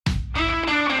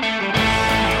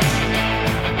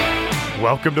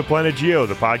Welcome to Planet Geo,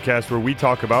 the podcast where we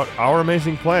talk about our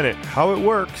amazing planet, how it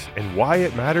works, and why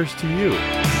it matters to you.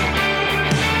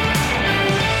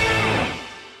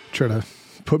 Try to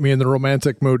put me in the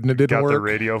romantic mood, and it didn't work. Got the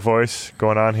radio voice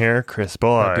going on here. Chris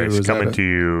Boys coming to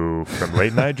you from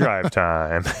late night drive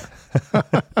time.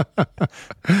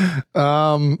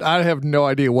 I have no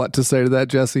idea what to say to that,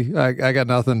 Jesse. I got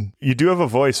nothing. You do have a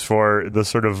voice for the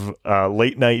sort of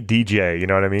late night DJ. You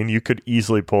know what I mean? You could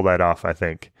easily pull that off, I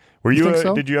think.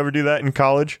 Did you ever do that in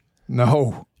college?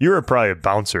 No. You were probably a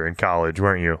bouncer in college,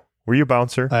 weren't you? Were you a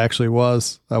bouncer? I actually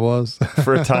was. I was.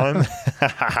 For a time?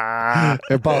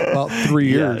 about 3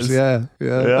 years. Yes.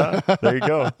 Yeah. There you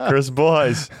go. Chris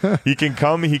Boys. He can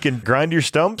come, he can grind your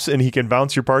stumps, and he can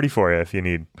bounce your party for you if you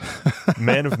need.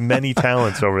 Man of many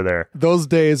talents over there. Those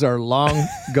days are long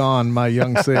gone, my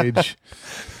young sage.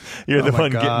 You're the one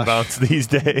getting bounced these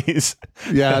days.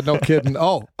 Yeah, no kidding.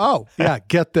 Oh, yeah,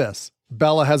 get this.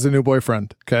 Bella has a new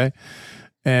boyfriend, okay?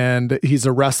 And he's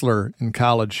a wrestler in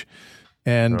college.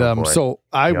 And so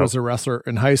I was a wrestler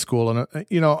in high school, and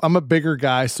I'm a bigger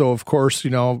guy, so of course,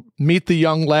 meet the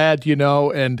young lad,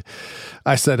 and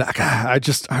I said, I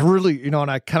really, and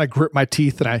I kind of grit my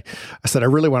teeth, and I said, I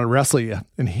really want to wrestle you,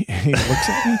 and he looks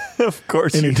at me. Of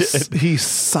course you did. He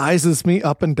sizes me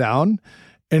up and down,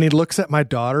 and he looks at my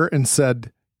daughter and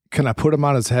said, "Can I put him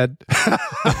on his head?"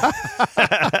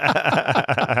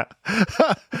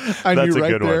 I knew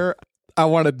right there, I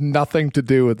wanted nothing to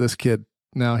do with this kid.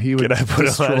 No, he would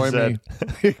destroy me.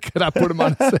 Could I put him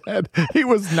on his head? He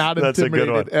was not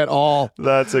intimidated at all.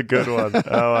 That's a good one.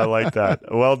 Oh, I like that.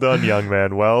 Well done, young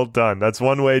man. Well done. That's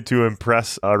one way to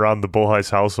impress around the Bullheis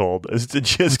household is to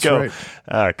just go,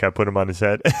 can I put him on his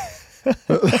head?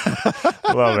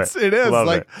 Love it. It is. Love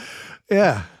it.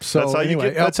 Yeah. So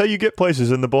that's how you get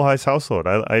places in the Bullheis household.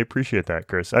 I appreciate that,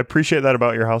 Chris. I appreciate that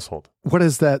about your household. What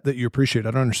is that you appreciate?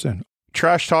 I don't understand.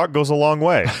 Trash talk goes a long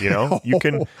way. You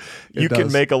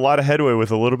can make a lot of headway with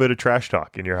a little bit of trash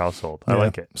talk in your household. I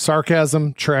like it.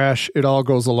 Sarcasm, trash, it all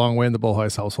goes a long way in the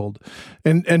Bullheis household.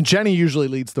 And Jenny usually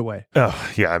leads the way.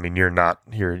 Oh, yeah. I mean, you're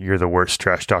the worst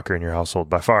trash talker in your household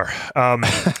by far.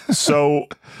 So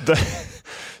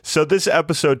this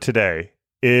episode today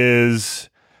is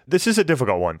a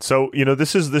difficult one. So,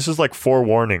 this is like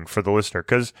forewarning for the listener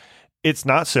because it's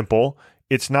not simple.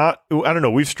 It's not, I don't know,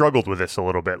 we've struggled with this a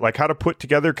little bit, like how to put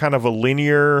together kind of a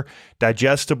linear,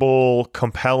 digestible,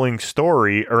 compelling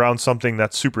story around something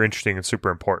that's super interesting and super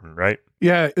important, right?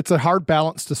 Yeah, it's a hard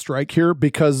balance to strike here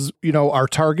because, our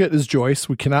target is Joyce.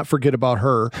 We cannot forget about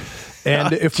her.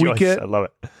 And if Joyce, I love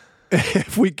it.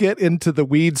 If we get into the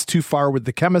weeds too far with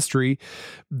the chemistry,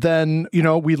 then,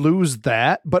 we lose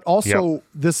that. But also,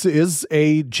 This is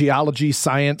a geology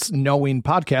science knowing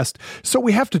podcast. So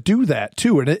we have to do that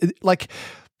too. And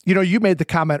you made the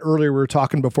comment earlier, we were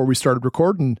talking before we started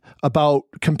recording about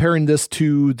comparing this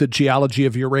to the geology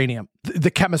of uranium. The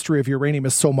chemistry of uranium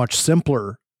is so much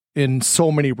simpler in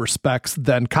so many respects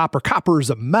than copper. Copper is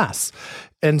a mess.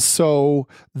 And so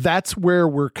that's where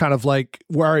we're kind of like,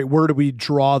 where do we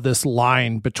draw this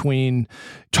line between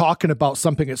talking about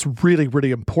something that's really,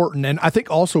 really important and I think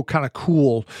also kind of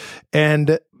cool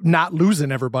and not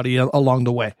losing everybody along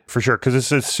the way. For sure, because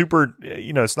it's a super,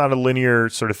 it's not a linear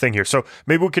sort of thing here. So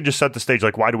maybe we could just set the stage,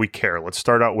 like, why do we care? Let's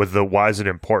start out with the why is it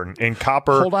important? In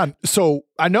copper... Hold on. So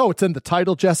I know it's in the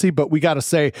title, Jesse, but we got to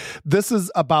say, this is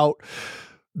about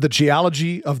the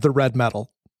geology of the red metal,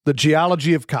 the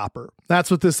geology of copper. That's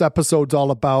what this episode's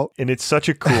all about. And it's such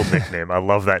a cool nickname. I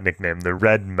love that nickname, the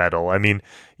red metal. I mean,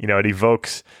 it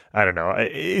evokes, I don't know,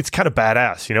 it's kind of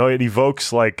badass. It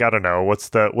evokes like, I don't know, what's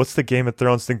the Game of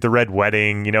Thrones thing? The Red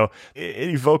Wedding, it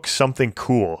evokes something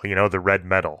cool, the red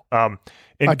metal. I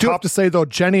do have to say though,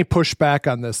 Jenny pushed back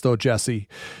on this though, Jesse.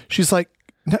 She's like,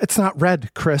 no, it's not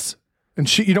red, Chris. And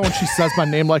she, when she says my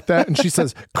name like that and she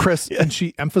says Chris and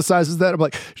she emphasizes that, I'm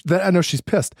like, I know she's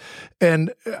pissed.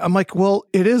 And I'm like, well,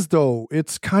 it is though.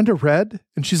 It's kind of red.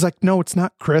 And she's like, no, it's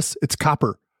not Chris. It's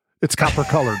copper. It's copper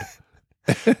colored.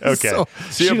 Okay. So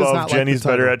see above, Jenny's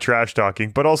better at trash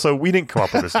talking, but also we didn't come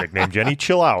up with this nickname, Jenny.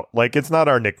 Chill out. Like, it's not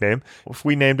our nickname. If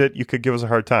we named it, you could give us a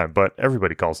hard time, but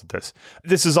everybody calls it this.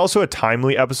 This is also a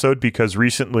timely episode because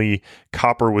recently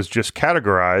copper was just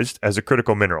categorized as a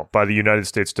critical mineral by the United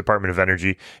States Department of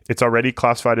Energy. It's already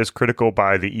classified as critical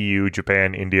by the EU,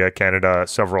 Japan, India, Canada,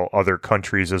 several other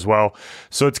countries as well.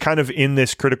 So it's kind of in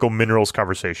this critical minerals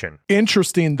conversation.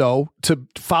 Interesting, though, to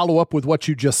follow up with what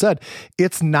you just said,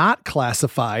 it's not classified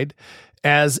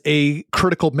as a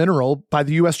critical mineral by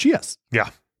the USGS. Yeah.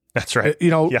 That's right.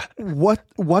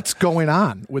 What's going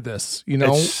on with this?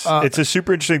 It's a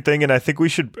super interesting thing, and I think we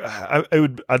should.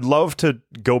 I'd love to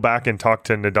go back and talk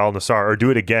to Nadal Nassar, or do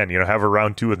it again. Have a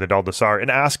round 2 with Nadal Nassar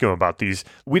and ask him about these.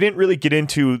 We didn't really get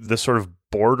into the sort of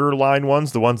borderline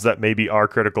ones, the ones that maybe are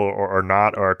critical or are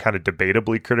not, or are kind of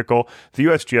debatably critical. The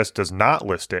USGS does not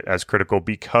list it as critical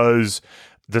because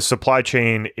the supply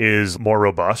chain is more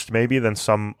robust, maybe, than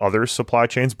some other supply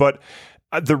chains, but.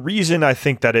 The reason I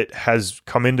think that it has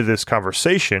come into this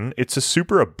conversation, it's a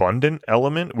super abundant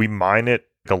element. We mine it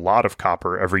a lot of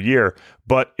copper every year,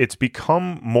 but it's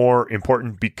become more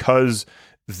important because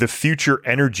the future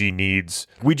energy needs,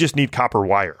 we just need copper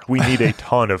wire. We need a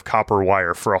ton of copper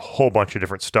wire for a whole bunch of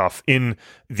different stuff in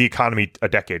the economy a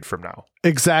decade from now.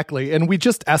 Exactly. And we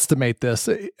just estimate this.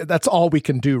 That's all we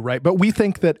can do, right? But we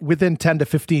think that within 10 to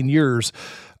 15 years,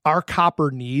 our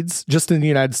copper needs just in the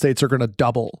United States are going to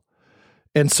double.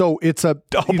 And so it's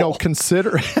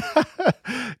considering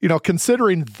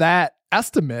that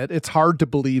estimate, it's hard to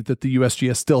believe that the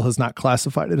USGS still has not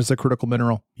classified it as a critical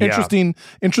mineral. Yeah.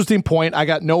 Interesting point. I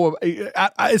got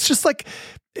it's just like,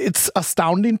 it's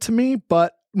astounding to me,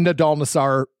 but Nadal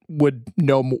Nassar would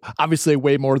know obviously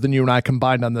way more than you and I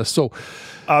combined on this. So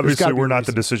obviously we're not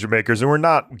the decision makers and we're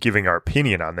not giving our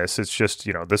opinion on this. It's just,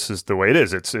 this is the way it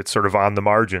is. It's sort of on the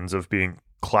margins of being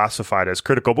classified as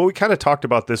critical, but we kind of talked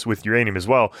about this with uranium as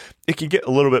well. It can get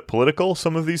a little bit political,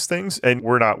 some of these things, and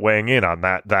we're not weighing in on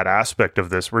that aspect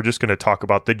of this. We're just going to talk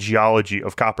about the geology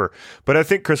of copper. But I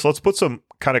think, Chris, let's put some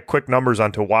kind of quick numbers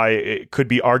onto why it could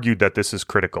be argued that this is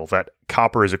critical, that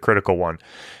copper is a critical one.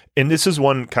 And this is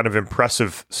one kind of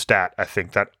impressive stat, I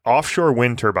think, that offshore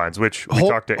wind turbines, which we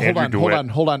talked to Andrew DeWitt.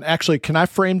 Hold on. Actually, can I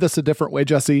frame this a different way,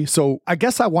 Jesse? So I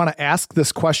guess I want to ask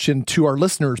this question to our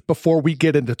listeners before we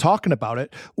get into talking about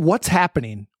it. What's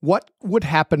happening? What would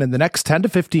happen in the next 10 to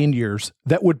 15 years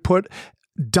that would put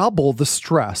double the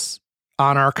stress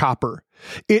on our copper?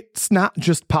 It's not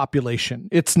just population.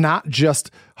 It's not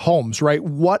just homes, right?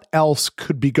 What else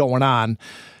could be going on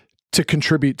to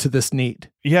contribute to this need?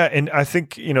 Yeah. And I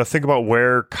think, think about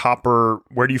where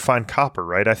do you find copper,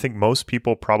 right? I think most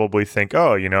people probably think,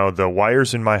 the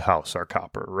wires in my house are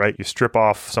copper, right? You strip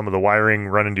off some of the wiring,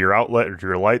 run into your outlet or to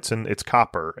your lights, and it's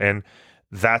copper. And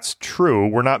that's true.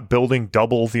 We're not building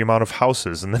double the amount of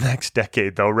houses in the next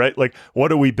decade, though, right? Like,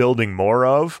 what are we building more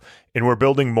of? And we're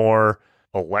building more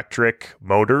electric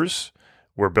motors.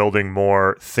 We're building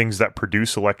more things that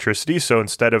produce electricity. So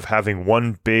instead of having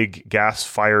one big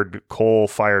gas-fired,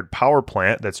 coal-fired power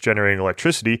plant that's generating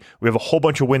electricity, we have a whole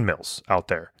bunch of windmills out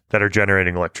there that are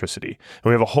generating electricity. And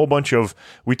we have a whole bunch of,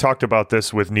 we talked about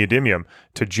this with neodymium,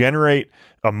 to generate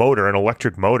a motor, an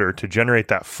electric motor, to generate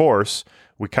that force.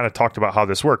 We kind of talked about how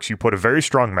this works. You put a very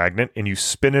strong magnet and you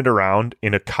spin it around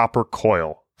in a copper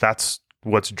coil. That's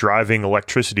what's driving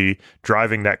electricity,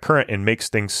 driving that current, and makes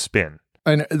things spin.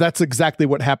 And that's exactly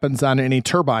what happens on any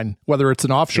turbine, whether it's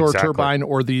an offshore turbine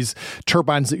or these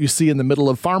turbines that you see in the middle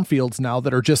of farm fields now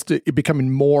that are just becoming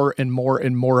more and more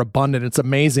and more abundant. It's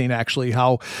amazing, actually,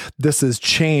 how this has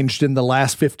changed in the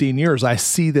last 15 years. I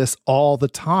see this all the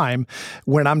time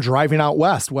when I'm driving out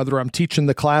west, whether I'm teaching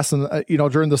the class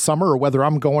during the summer or whether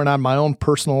I'm going on my own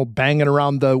personal banging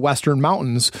around the Western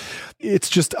mountains. It's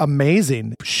just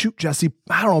amazing. Shoot, Jesse,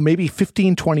 I don't know, maybe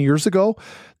 15, 20 years ago,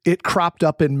 it cropped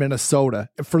up in Minnesota.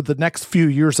 For the next few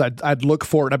years, I'd look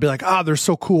for it. I'd be like, they're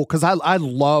so cool. Because I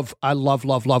love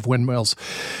windmills.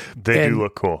 They do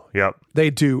look cool. Yep. They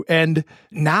do. And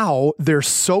now they're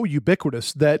so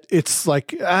ubiquitous that it's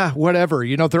like, whatever.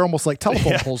 They're almost like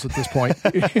telephone poles at this point.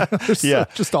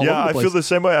 Just all over the place. I feel the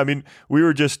same way. I mean, we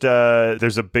were just,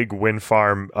 there's a big wind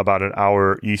farm about an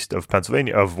hour east of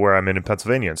Pennsylvania, of where I'm in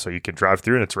Pennsylvania. And so you can drive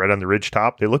through and it's right on the ridge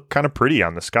top. They look kind of pretty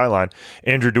on the skyline.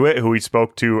 Andrew DeWitt, who we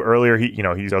spoke to earlier, he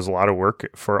does a lot of work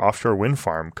for offshore wind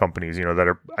farm companies, that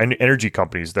are energy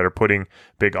companies that are putting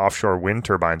big offshore wind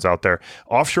turbines out there.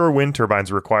 Offshore wind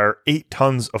turbines require 8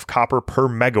 tons of copper per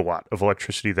megawatt of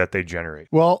electricity that they generate.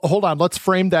 Well, hold on. Let's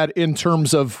frame that in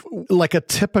terms of like a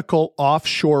typical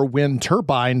offshore wind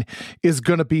turbine is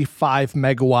going to be 5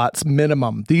 megawatts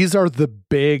minimum. These are the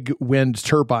big wind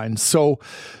turbines. So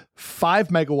 5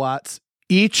 megawatts,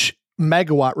 each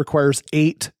megawatt requires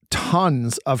 8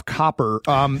 tons of copper.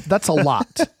 That's a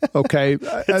lot. Okay.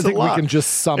 I think we can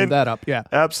just sum that up. Yeah,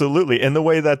 absolutely. And the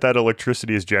way that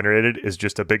electricity is generated is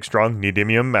just a big, strong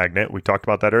neodymium magnet. We talked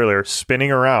about that earlier,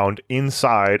 spinning around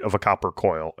inside of a copper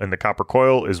coil. And the copper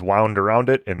coil is wound around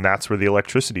it. And that's where the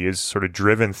electricity is sort of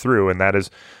driven through. And that is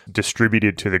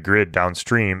distributed to the grid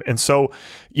downstream. And so,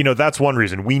 that's one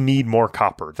reason we need more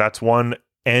copper. That's one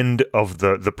end of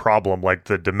the problem, like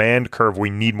the demand curve, we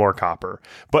need more copper.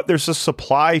 But there's a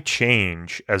supply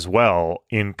change as well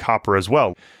in copper as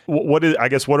well. What do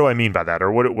I mean by that?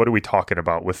 Or what are we talking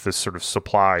about with this sort of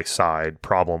supply side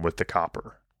problem with the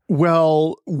copper?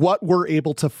 Well, what we're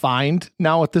able to find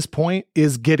now at this point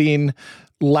is getting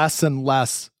less and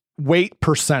less weight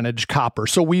percentage copper.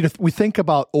 So we think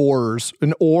about ores.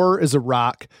 An ore is a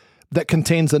rock that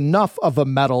contains enough of a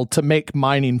metal to make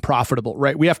mining profitable,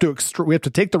 right? We have to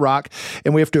take the rock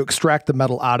and we have to extract the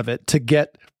metal out of it to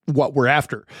get what we're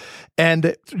after.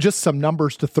 And just some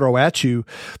numbers to throw at you.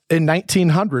 In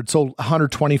 1900, so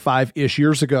 125-ish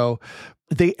years ago,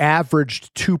 they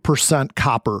averaged 2%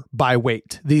 copper by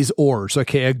weight, these ores,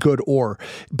 okay, a good ore.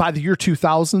 By the year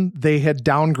 2000, they had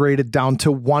downgraded down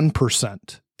to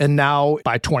 1%. And now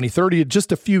by 2030, in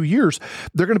just a few years,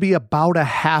 they're going to be about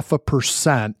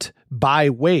 0.5% by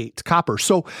weight copper.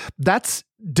 So that's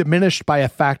diminished by a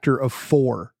factor of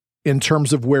 4 in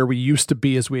terms of where we used to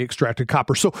be as we extracted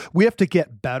copper. So we have to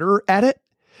get better at it,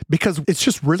 because it's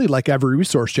just really like every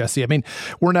resource, Jesse. I mean,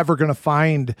 we're never going to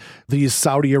find these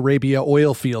Saudi Arabia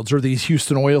oil fields or these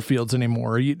Houston oil fields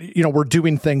anymore. You know, we're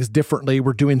doing things differently.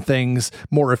 We're doing things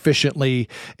more efficiently,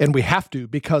 and we have to,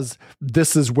 because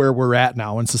this is where we're at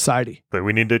now in society. But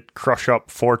we need to crush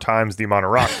up 4 times the amount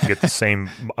of rock to get the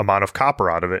same amount of copper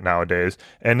out of it nowadays.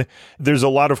 And there's a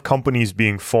lot of companies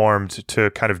being formed to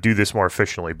kind of do this more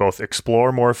efficiently, both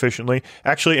explore more efficiently,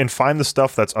 actually, and find the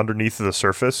stuff that's underneath the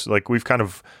surface. Like, we've kind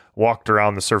of walked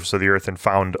around the surface of the earth and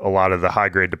found a lot of the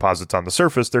high-grade deposits on the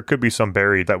surface. There could be some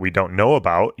buried that we don't know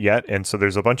about yet. And so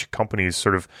there's a bunch of companies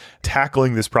sort of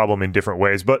tackling this problem in different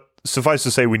ways. But suffice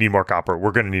to say, we need more copper.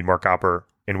 We're going to need more copper,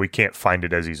 and we can't find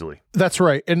it as easily. That's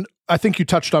right. And I think you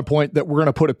touched on a point that we're going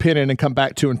to put a pin in and come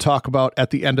back to and talk about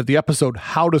at the end of the episode.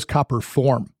 How does copper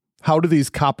form? How do these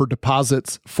copper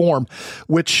deposits form?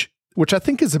 Which I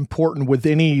think is important with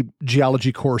any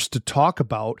geology course to talk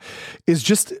about, is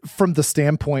just from the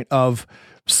standpoint of,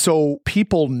 so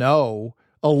people know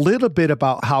a little bit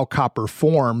about how copper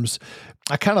forms.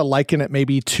 I kind of liken it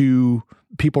maybe to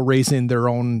people raising their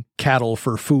own cattle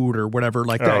for food or whatever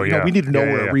like that. You know, we need to know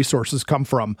where resources come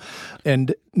from,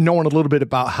 and knowing a little bit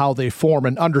about how they form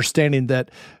and understanding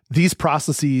that these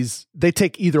processes, they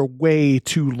take either way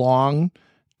too long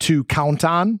to count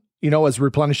on, you know, as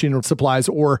replenishing supplies,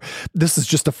 or this is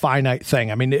just a finite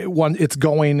thing. I mean, it's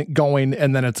going,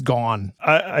 and then it's gone.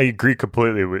 I agree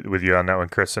completely with you on that one,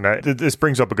 Chris. And this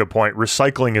brings up a good point.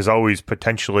 Recycling is always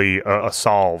potentially a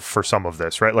solve for some of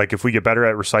this, right? Like, if we get better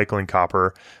at recycling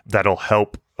copper, that'll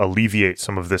help alleviate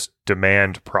some of this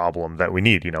demand problem that we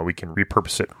need. You know, we can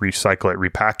repurpose it, recycle it,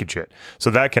 repackage it. So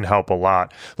that can help a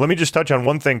lot. Let me just touch on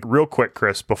one thing real quick,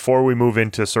 Chris, before we move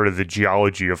into sort of the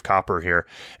geology of copper here,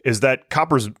 is that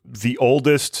copper's the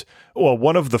oldest, well,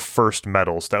 one of the first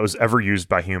metals that was ever used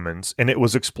by humans. And it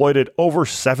was exploited over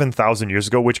 7,000 years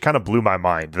ago, which kind of blew my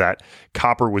mind that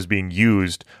copper was being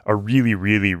used a really,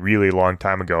 really, really long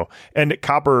time ago. And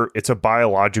copper, it's a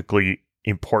biologically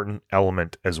important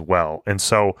element as well. And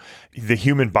so the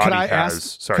human body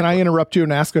Can I interrupt you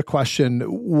and ask a question?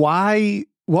 What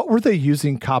were they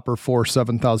using copper for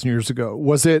 7,000 years ago?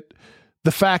 Was it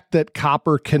the fact that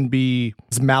copper can be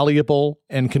malleable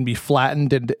and can be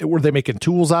flattened, and were they making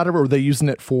tools out of it, or were they using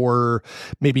it for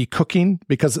maybe cooking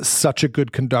because it's such a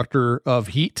good conductor of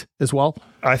heat as well?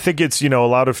 I think it's, a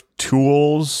lot of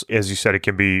tools. As you said,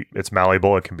 it's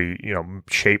malleable. It can be,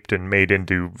 shaped and made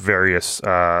into various,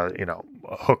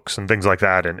 hooks and things like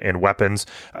that, and weapons.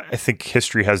 I think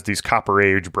history has these Copper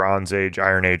Age, Bronze Age,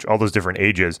 Iron Age, all those different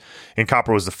ages. And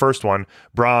copper was the first one.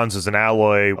 Bronze is an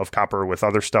alloy of copper with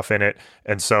other stuff in it.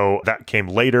 And so that came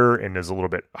later and is a little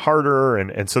bit harder.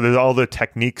 And so there's all the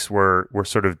techniques were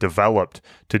sort of developed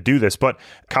to do this. But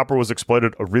copper was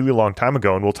exploited a really long time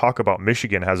ago. And we'll talk about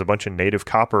Michigan has a bunch of native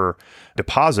copper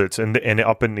deposits. And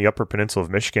up in the Upper Peninsula of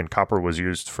Michigan, copper was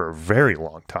used for a very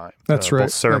long time. That's right.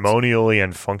 Both ceremonially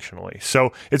and functionally. So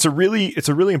it's a really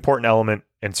important element,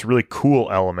 and it's a really cool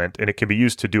element, and it can be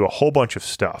used to do a whole bunch of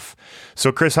stuff.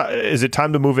 So, Chris, is it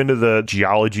time to move into the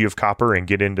geology of copper and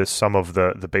get into some of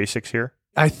the basics here?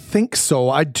 I think so.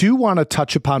 I do want to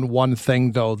touch upon one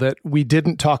thing, though, that we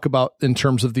didn't talk about in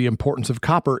terms of the importance of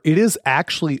copper. It is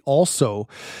actually also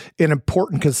an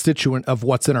important constituent of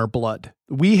what's in our blood.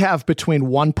 We have between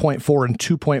 1.4 and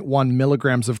 2.1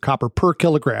 milligrams of copper per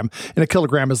kilogram, and a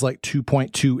kilogram is like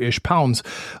 2.2-ish pounds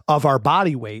of our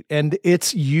body weight. And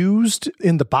it's used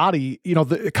in the body.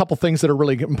 A couple things that are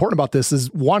really important about this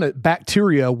is, one,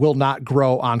 bacteria will not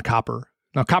grow on copper.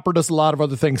 Now, copper does a lot of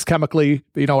other things chemically.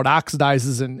 It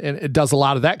oxidizes and it does a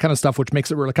lot of that kind of stuff, which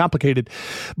makes it really complicated.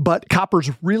 But copper's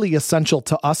really essential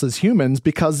to us as humans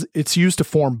because it's used to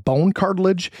form bone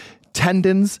cartilage,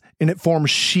 tendons, and it forms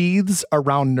sheaths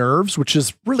around nerves, which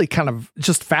is really kind of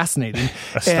just fascinating.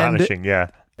 Astonishing, yeah.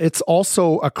 It's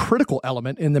also a critical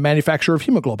element in the manufacture of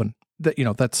hemoglobin.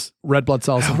 That's red blood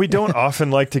cells. We don't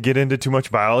often like to get into too much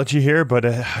biology here, but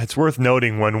it's worth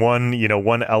noting when one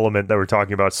element that we're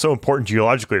talking about is so important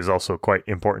geologically is also quite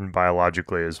important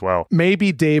biologically as well.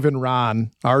 Maybe Dave and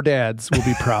Ron, our dads, will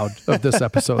be proud of this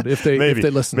episode if they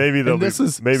listen. Maybe they'll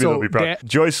be proud.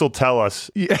 Joyce will tell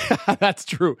us. Yeah, that's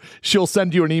true. She'll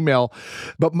send you an email.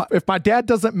 But if my dad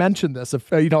doesn't mention this, if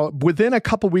within a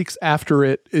couple weeks after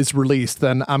it is released,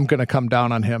 then I'm going to come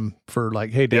down on him for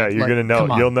hey, Dad. Yeah, you're going to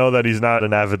know. You'll know that he's not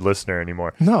an avid listener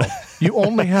anymore. No, you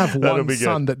only have one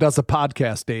son that does a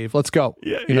podcast, Dave. Let's go.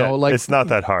 It's not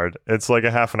that hard. It's like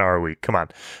a half an hour a week. Come on.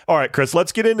 All right, Chris,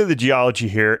 let's get into the geology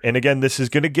here. And again, this is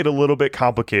going to get a little bit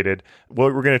complicated.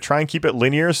 Well, we're going to try and keep it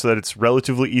linear so that it's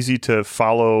relatively easy to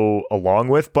follow along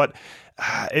with, but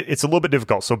it's a little bit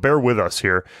difficult. So bear with us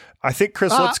here. I think,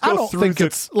 Chris, let's go through.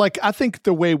 I think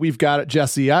the way we've got it,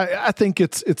 Jesse, I think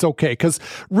it's okay. Because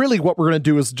really what we're going to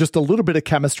do is just a little bit of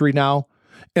chemistry now.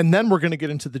 And then we're going to get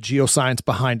into the geoscience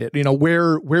behind it.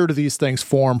 Where do these things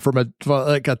form from a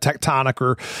tectonic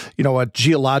or, a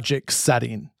geologic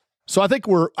setting? So I think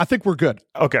we're good.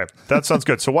 Okay, that sounds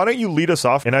good. So why don't you lead us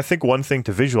off? And I think one thing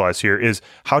to visualize here is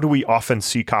how do we often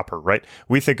see copper, right?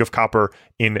 We think of copper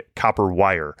in copper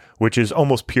wire, which is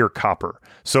almost pure copper.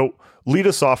 So lead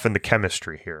us off in the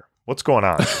chemistry here. What's going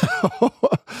on?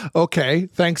 Okay,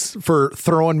 thanks for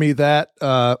throwing me that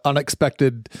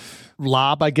unexpected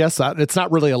lob, I guess. It's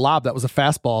not really a lob. That was a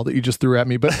fastball that you just threw at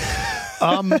me. But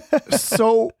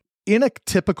so in a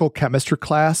typical chemistry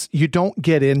class, you don't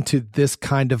get into this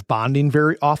kind of bonding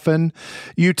very often.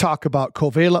 You talk about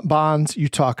covalent bonds, you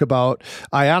talk about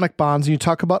ionic bonds, and you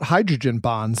talk about hydrogen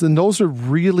bonds. And those are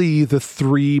really the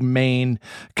three main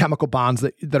chemical bonds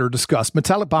that are discussed.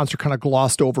 Metallic bonds are kind of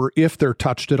glossed over if they're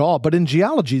touched at all. But in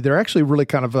geology, they're actually really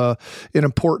kind of an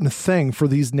important thing for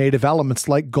these native elements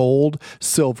like gold,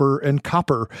 silver, and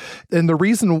copper. And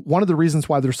one of the reasons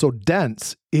why they're so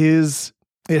dense is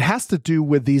it has to do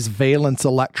with these valence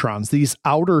electrons, these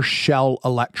outer shell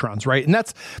electrons, right? And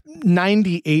that's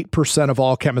 98% of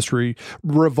all chemistry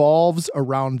revolves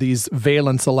around these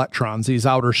valence electrons, these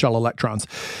outer shell electrons.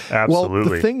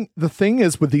 Absolutely. Well, the thing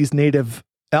is with these native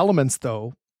elements,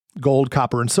 though, gold,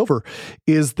 copper, and silver,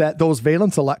 is that those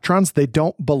valence electrons, they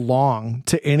don't belong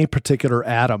to any particular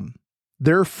atom.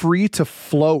 They're free to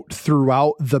float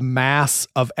throughout the mass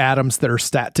of atoms that are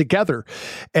stat together.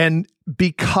 And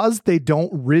because they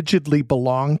don't rigidly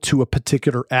belong to a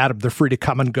particular atom, they're free to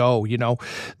come and go,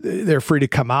 they're free to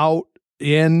come out,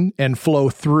 in, and flow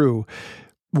through.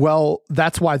 Well,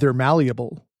 that's why they're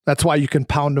malleable. That's why you can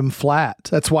pound them flat.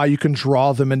 That's why you can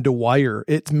draw them into wire.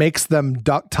 It makes them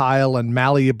ductile and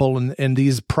malleable and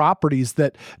these properties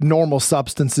that normal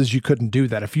substances, you couldn't do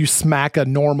that. If you smack a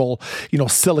normal,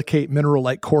 silicate mineral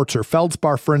like quartz or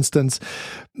feldspar, for instance,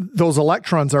 those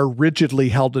electrons are rigidly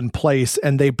held in place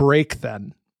and they break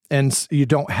then. And you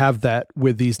don't have that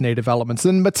with these native elements.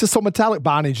 So metallic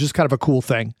bonding is just kind of a cool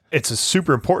thing. It's a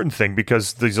super important thing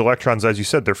because these electrons, as you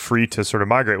said, they're free to sort of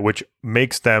migrate, which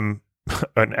makes them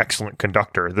an excellent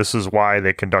conductor. This is why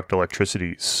they conduct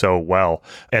electricity so well.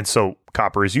 And so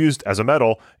copper is used as a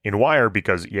metal in wire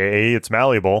because A, it's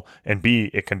malleable, and B,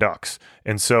 it conducts.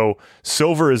 And so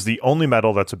silver is the only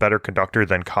metal that's a better conductor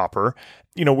than copper.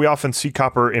 We often see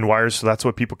copper in wires, so that's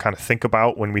what people kind of think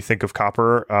about when we think of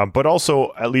copper. But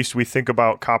also, at least we think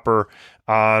about copper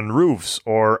on roofs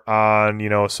or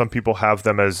on, some people have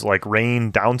them as like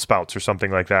rain downspouts or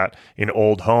something like that in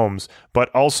old homes. But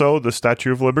also the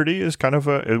Statue of Liberty is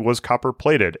it was copper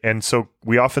plated. And so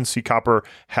we often see copper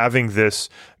having this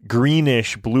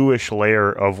greenish, bluish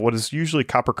layer of what is usually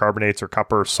copper carbonates or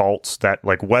copper salts that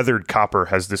like weathered copper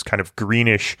has this kind of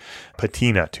greenish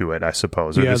patina to it, I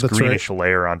suppose, or this greenish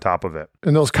layer on top of it.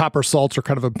 And those copper salts are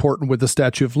kind of important with the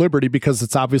Statue of Liberty because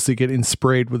it's obviously getting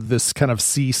sprayed with this kind of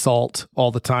sea salt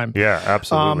all the time. Yeah,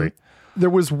 absolutely. There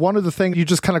was one other thing you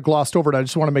just kind of glossed over it. I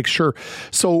just want to make sure.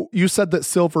 So you said that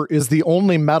silver is the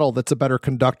only metal that's a better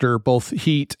conductor, both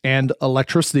heat and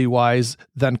electricity wise,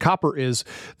 than copper is.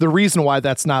 The reason why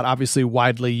that's not obviously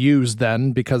widely used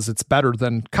then, because it's better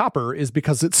than copper, is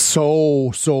because it's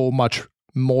so much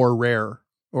more rare.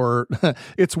 or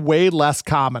it's way less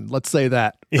common. Let's say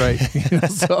that, right?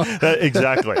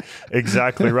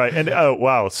 Exactly right. And oh,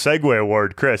 wow, segue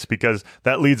award, Chris, because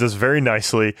that leads us very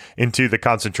nicely into the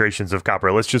concentrations of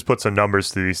copper. Let's just put some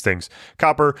numbers to these things.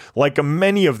 Copper, like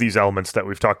many of these elements that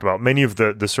we've talked about, many of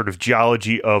the sort of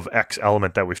geology of X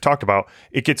element that we've talked about,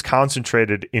 it gets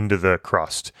concentrated into the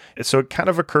crust. So it kind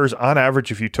of occurs on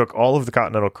average, if you took all of the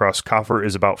continental crust, copper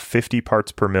is about 50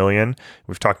 parts per million.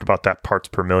 We've talked about that parts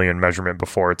per million measurement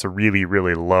before. It's a really,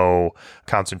 really low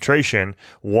concentration.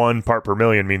 1 part per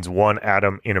million means 1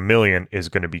 atom in a million is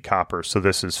going to be copper. So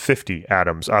this is 50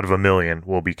 atoms out of a million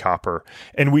will be copper.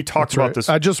 And we talked about this.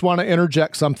 I just want to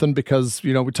interject something because,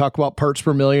 we talk about parts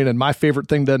per million, and my favorite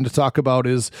thing then to talk about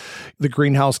is the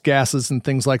greenhouse gases and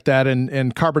things like that.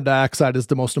 And carbon dioxide is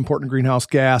the most important greenhouse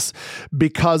gas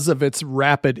because of its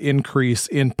rapid increase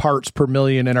in parts per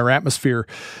million in our atmosphere.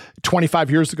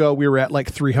 25 years ago, we were at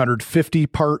like 350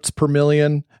 parts per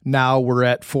million. Now we're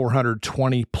at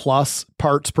 420 plus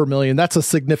parts per million. That's a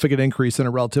significant increase in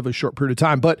a relatively short period of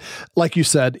time. But like you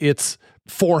said, it's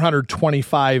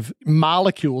 425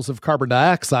 molecules of carbon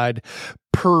dioxide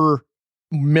per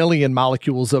million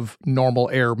molecules of normal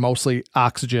air, mostly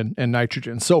oxygen and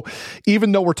nitrogen. So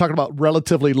even though we're talking about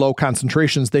relatively low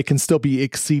concentrations, they can still be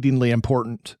exceedingly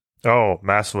important. Oh,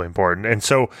 massively important. And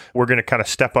so we're going to kind of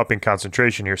step up in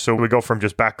concentration here. So we go from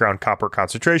just background copper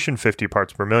concentration, 50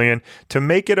 parts per million, to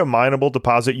make it a mineable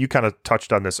deposit. You kind of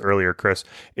touched on this earlier, Chris.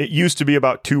 It used to be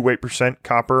about 2 weight percent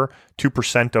copper.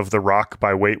 2% of the rock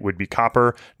by weight would be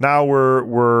copper. Now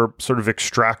we're sort of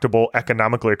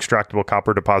economically extractable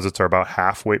copper deposits are about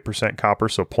half weight percent copper,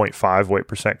 so 0.5 weight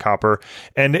percent copper.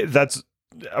 And that's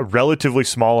a relatively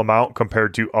small amount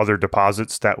compared to other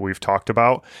deposits that we've talked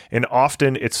about. And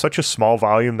often it's such a small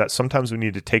volume that sometimes we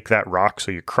need to take that rock.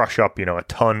 So you crush up, a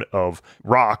ton of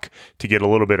rock to get a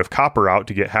little bit of copper out,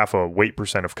 to get half a weight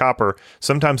percent of copper.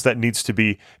 Sometimes that needs to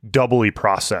be doubly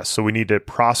processed. So we need to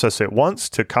process it once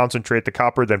to concentrate the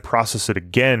copper, then process it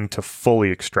again to fully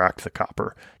extract the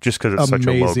copper, just because it's such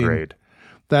a low grade.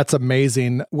 That's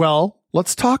amazing. Well,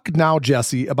 let's talk now,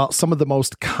 Jesse, about some of the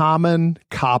most common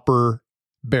copper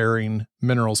bearing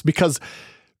minerals, because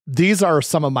these are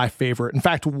some of my favorite. In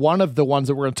fact, one of the ones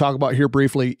that we're going to talk about here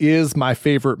briefly is my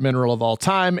favorite mineral of all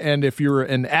time. And if you're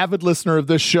an avid listener of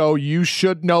this show, you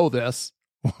should know this.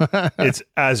 It's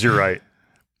azurite.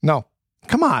 No,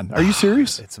 come on. Are you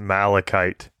serious? It's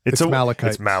malachite. It's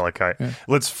malachite. It's malachite. Yeah.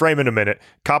 Let's frame it a minute.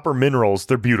 Copper minerals,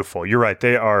 they're beautiful. You're right.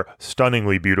 They are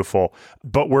stunningly beautiful.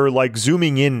 But we're like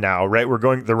zooming in now, right? We're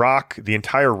going, the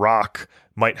entire rock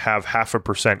might have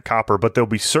 0.5% copper, but there'll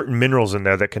be certain minerals in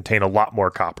there that contain a lot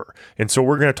more copper. And so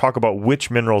we're going to talk about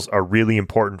which minerals are really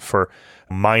important for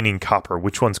mining copper,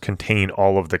 which ones contain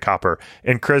all of the copper.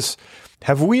 And Chris,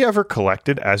 have we ever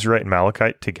collected azurite and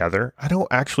malachite together? I don't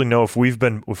actually know if we've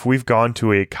gone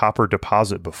to a copper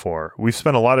deposit before. We've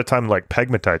spent a lot of time like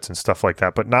pegmatites and stuff like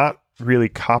that, but not really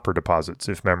copper deposits,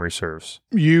 if memory serves.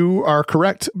 You are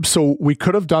correct. So we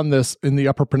could have done this in the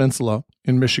Upper Peninsula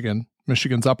in Michigan's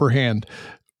upper hand,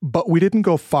 but we didn't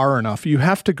go far enough. You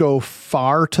have to go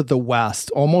far to the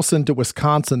west, almost into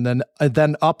Wisconsin,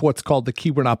 then up what's called the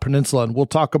Keweenaw Peninsula, and we'll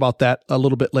talk about that a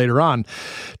little bit later on,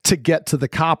 to get to the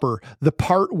copper. The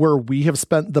part where we have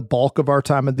spent the bulk of our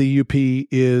time at the UP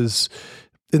is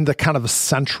in the kind of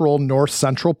north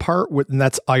central part, and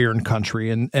that's iron country.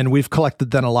 And we've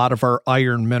collected then a lot of our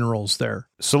iron minerals there.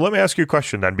 So let me ask you a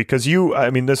question then, because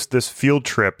this field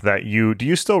trip that do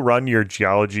you still run your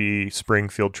geology spring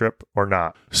field trip or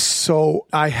not? So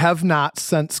I have not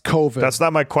since COVID. That's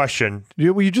not my question.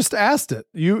 You just asked it.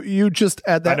 You just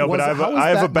add that. I know, but I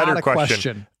have a better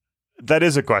question. That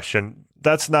is a question.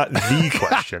 That's not the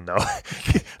question, though.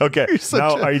 Okay,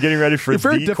 now are you getting ready for the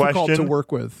question? You're very difficult to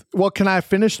work with. Well, can I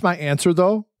finish my answer,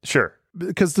 though? Sure.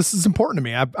 Because this is important to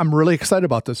me. I'm really excited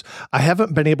about this. I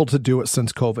haven't been able to do it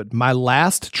since COVID. My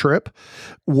last trip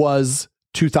was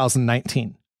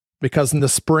 2019. Because in the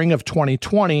spring of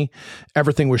 2020,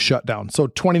 everything was shut down. So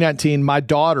 2019, my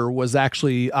daughter was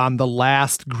actually on the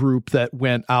last group that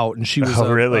went out, and she was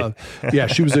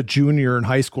she was a junior in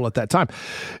high school at that time.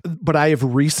 But I have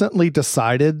recently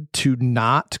decided to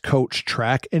not coach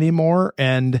track anymore,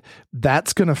 and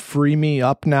that's going to free me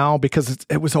up now because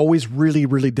it was always really,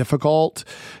 really difficult.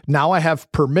 Now I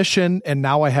have permission, and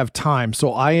now I have time.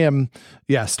 So I am,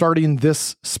 starting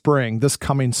this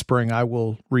coming spring, I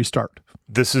will restart.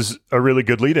 This is a really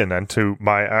good lead-in then to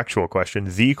my actual question.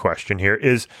 The question here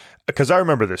is, Because I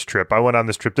remember this trip. I went on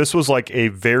this trip. This was like a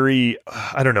very,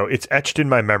 I don't know, it's etched in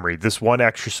my memory. This one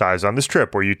exercise on this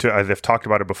trip where I've talked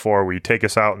about it before, where you take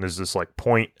us out and there's this like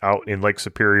point out in Lake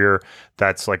Superior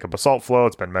that's like a basalt flow.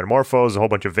 It's been metamorphosed, a whole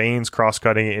bunch of veins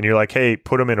cross-cutting it. And you're like, hey,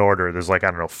 put them in order. There's like,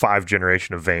 I don't know, 5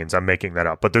 generation of veins. I'm making that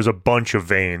up. But there's a bunch of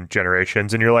vein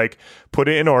generations. And you're like, put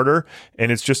it in order.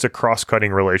 And it's just a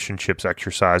cross-cutting relationships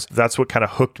exercise. That's what kind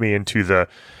of hooked me into the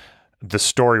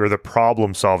story or the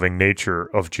problem-solving nature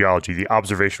of geology, the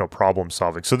observational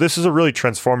problem-solving. So this is a really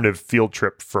transformative field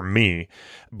trip for me.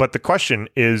 But the question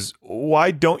is, why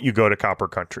don't you go to copper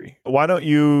country? Why don't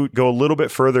you go a little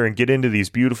bit further and get into these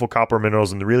beautiful copper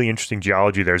minerals and the really interesting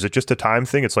geology there? Is it just a time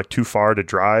thing? It's like too far to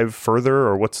drive further,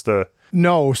 or what's the...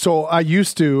 No, so I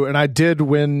used to, and I did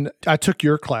when I took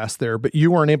your class there, but you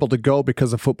weren't able to go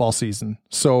because of football season.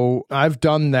 So I've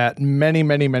done that many,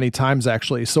 many, many times,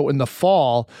 actually. So in the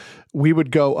fall,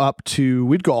 we'd go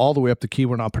all the way up the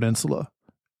Keweenaw Peninsula.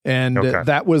 And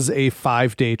that was a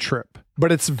 5-day trip.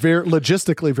 But it's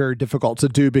logistically very difficult to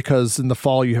do because in the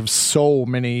fall you have so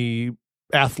many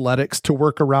athletics to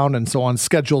work around and so on.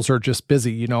 Schedules are just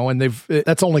busy, and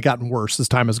that's only gotten worse as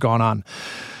time has gone on.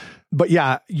 But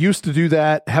yeah, used to do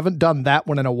that. Haven't done that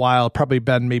one in a while. Probably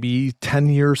been maybe 10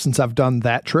 years since I've done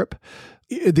that trip.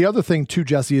 The other thing too,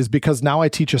 Jesse, is because now I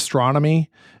teach astronomy,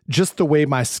 just the way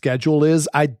my schedule is,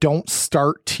 I don't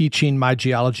start teaching my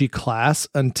geology class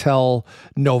until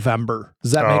November.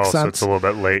 Does that make sense? So it's a little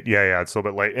bit late. Yeah, it's a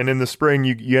little bit late. And in the spring,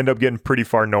 you end up getting pretty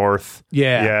far north.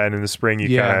 Yeah. And in the spring,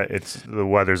 the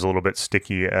weather's a little bit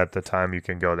sticky at the time you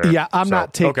can go there. Yeah, I'm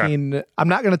not going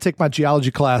to take my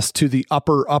geology class to the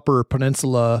upper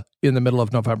peninsula in the middle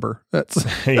of November. That's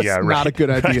not a good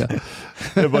idea.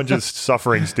 A bunch of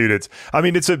suffering students. I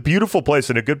mean, it's a beautiful place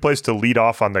and a good place to lead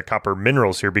off on the copper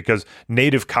minerals here, because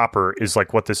native copper is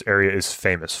like what this area is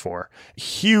famous for.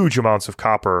 Huge amounts of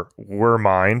copper were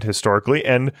mined historically,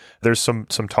 and there's some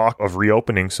talk of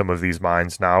reopening some of these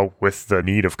mines now with the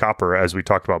need of copper, as we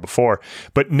talked about before.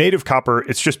 But native copper,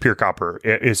 it's just pure copper.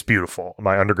 It's beautiful.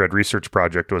 My undergrad research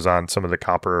project was on some of the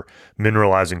copper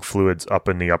mineralizing fluids up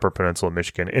in the Upper Peninsula of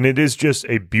Michigan, and it is just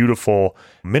a beautiful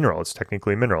mineral. It's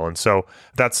technically a mineral. And so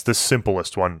that's the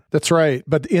simplest one. That's right.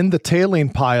 But in the tailing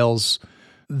piles,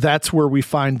 that's where we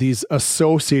find these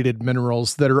associated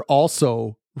minerals that are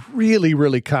also really,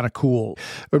 really kind of cool.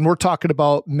 And we're talking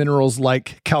about minerals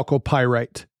like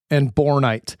chalcopyrite and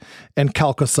bornite and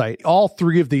chalcocite. All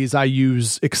 3 of these I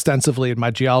use extensively in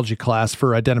my geology class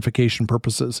for identification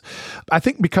purposes. I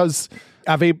think because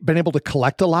I've been able to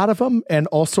collect a lot of them, and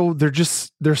also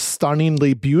they're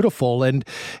stunningly beautiful. And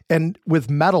with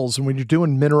metals, and when you're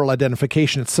doing mineral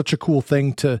identification, it's such a cool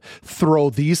thing to throw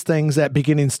these things at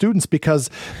beginning students because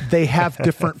they have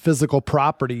different physical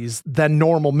properties than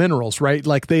normal minerals, right?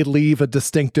 Like they leave a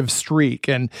distinctive streak,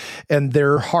 and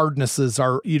their hardnesses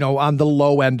are, on the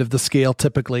low end of the scale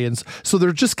typically. And so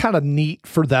they're just kind of neat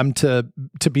for them to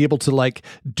be able to like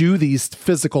do these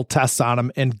physical tests on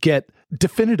them and get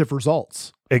definitive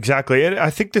results. Exactly. And I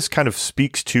think this kind of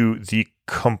speaks to the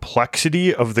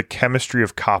complexity of the chemistry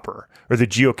of copper, or the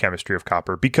geochemistry of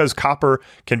copper, because copper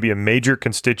can be a major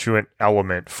constituent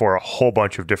element for a whole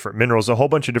bunch of different minerals, a whole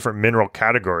bunch of different mineral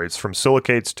categories, from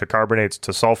silicates to carbonates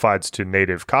to sulfides to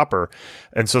native copper.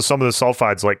 And so some of the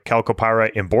sulfides like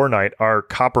chalcopyrite and bornite are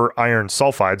copper iron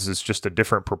sulfides. It's just a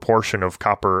different proportion of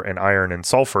copper and iron and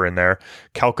sulfur in there.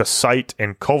 Chalcocite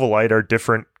and covalite are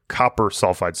different copper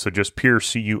sulfides, so just pure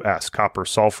CuS, copper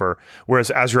sulfur, whereas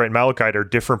azurite and malachite are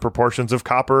different proportions of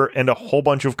copper and a whole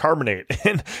bunch of carbonate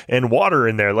and water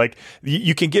in there. Like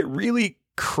you can get really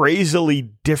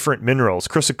crazily different minerals.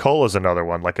 Chrysocolla is another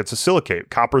one. Like it's a silicate.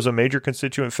 Copper is a major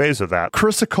constituent phase of that.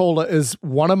 Chrysocolla is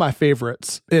one of my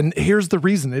favorites. And here's the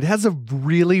reason. It has a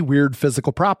really weird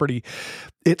physical property.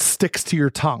 It sticks to your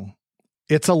tongue.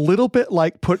 It's a little bit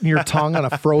like putting your tongue on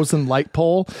a frozen light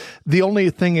pole. The only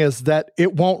thing is that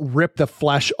it won't rip the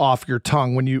flesh off your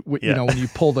tongue when you when you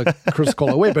pull the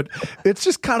chrysocolla away. But it's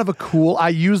just kind of a cool. I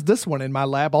use this one in my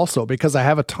lab also because I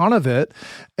have a ton of it,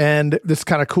 and it's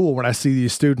kind of cool when I see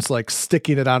these students like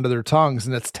sticking it onto their tongues,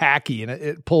 and it's tacky and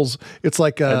it pulls. It's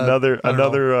like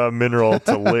another mineral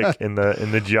to lick in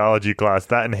the geology class.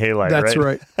 That and halite. That's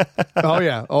right.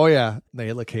 Oh yeah.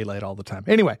 They lick halite all the time.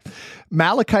 Anyway,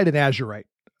 malachite and azurite.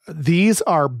 These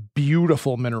are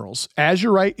beautiful minerals.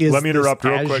 Azurite is. Let me interrupt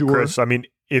real quick, Chris. I mean,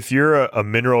 if you're a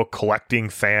mineral collecting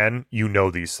fan, you know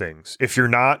these things. If you're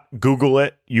not, Google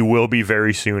it. You will be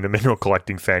very soon a mineral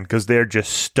collecting fan because they're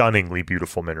just stunningly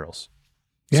beautiful minerals.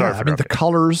 Yeah, I mean, the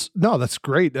colors, no, that's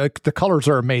great. The colors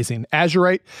are amazing.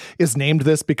 Azurite is named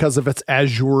this because of its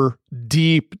azure,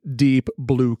 deep, deep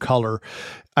blue color.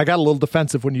 I got a little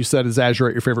defensive when you said, is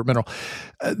azurite your favorite mineral?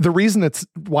 The reason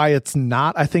why it's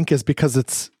not, I think, is because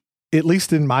it's, at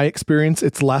least in my experience,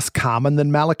 it's less common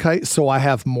than malachite. So I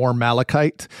have more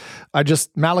malachite.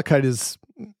 Malachite is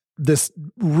this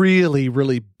really,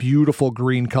 really beautiful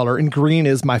green color. And green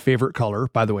is my favorite color,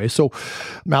 by the way. So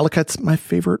malachite's my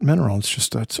favorite mineral.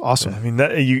 It's awesome. I mean,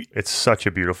 it's such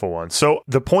a beautiful one. So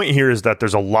the point here is that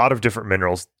there's a lot of different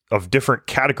minerals of different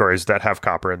categories that have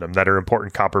copper in them that are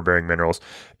important copper-bearing minerals.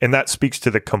 And that speaks to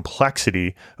the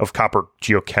complexity of copper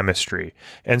geochemistry.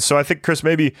 And so I think, Chris,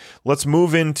 maybe let's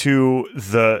move into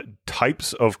the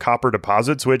types of copper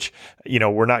deposits, which,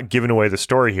 we're not giving away the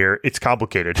story here. It's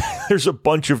complicated. There's a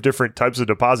bunch of different types of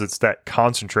deposits that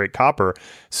concentrate copper.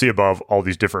 See above all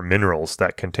these different minerals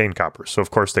that contain copper. So, of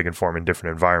course, they can form in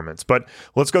different environments. But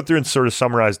let's go through and sort of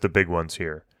summarize the big ones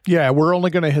here. Yeah, we're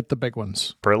only going to hit the big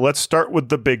ones. Let's start with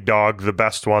the big dog, the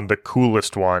best one, the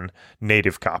coolest one,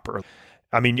 native copper.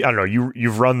 I mean, I don't know,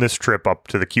 you've run this trip up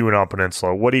to the Keweenaw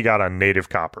Peninsula. What do you got on native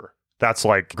copper? That's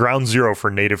like ground zero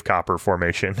for native copper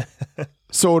formation.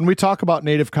 So when we talk about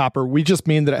native copper, we just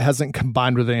mean that it hasn't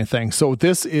combined with anything. So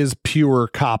this is pure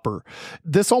copper.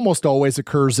 This almost always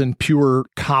occurs in pure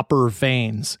copper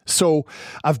veins. So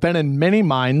I've been in many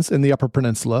mines in the Upper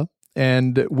Peninsula,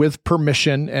 and with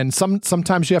permission, and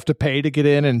sometimes you have to pay to get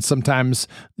in, and sometimes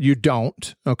you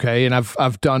don't. Okay, and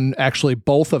I've done actually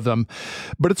both of them,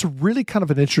 but it's really kind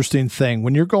of an interesting thing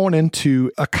when you're going into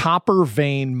a copper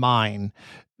vein mine,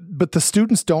 but the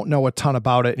students don't know a ton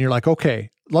about it, and you're like, okay,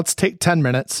 let's take 10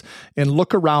 minutes and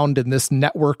look around in this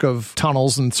network of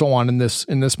tunnels and so on in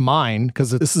this mine,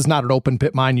 because this is not an open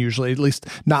pit mine usually, at least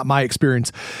not my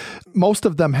experience. Most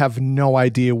of them have no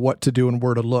idea what to do and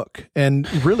where to look.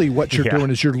 And really what you're doing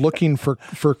is you're looking for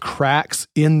cracks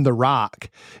in the rock,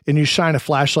 and you shine a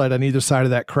flashlight on either side of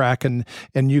that crack, and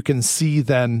you can see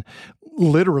then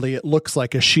literally it looks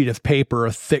like a sheet of paper,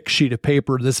 a thick sheet of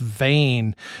paper, this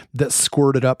vein that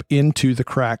squirted up into the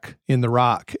crack in the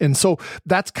rock. And so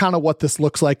that's kind of what this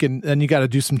looks like. And you got to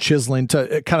do some chiseling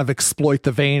to kind of exploit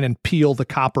the vein and peel the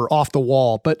copper off the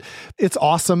wall. But it's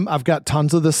awesome. I've got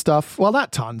tons of this stuff. Well,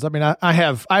 not tons. I mean, I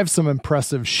have some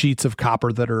impressive sheets of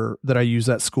copper that I use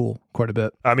at school quite a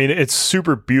bit. I mean, it's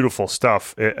super beautiful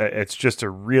stuff. It's just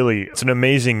it's an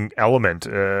amazing element,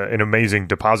 an amazing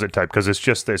deposit type, because it's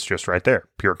just right there,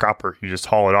 pure copper. You just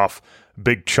haul it off,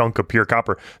 big chunk of pure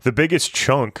copper. The biggest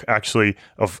chunk actually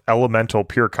of elemental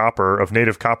pure copper, of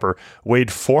native copper,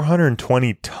 weighed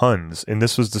 420 tons, and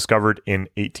this was discovered in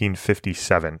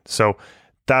 1857. So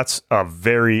that's a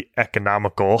very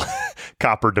economical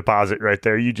copper deposit right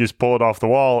there. You just pull it off the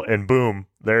wall and boom,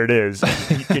 there it is.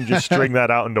 You can just string that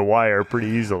out into wire pretty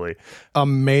easily.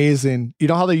 Amazing. You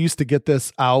know how they used to get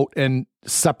this out and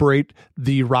separate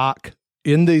the rock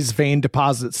in these vein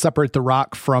deposits, separate the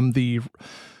rock from the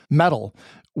metal?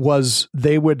 Was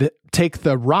they would take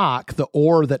the rock, the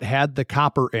ore that had the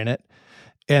copper in it,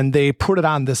 and they put it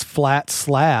on this flat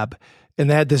slab, and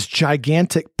they had this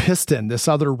gigantic piston, this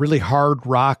other really hard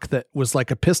rock that was like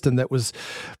a piston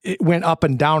it went up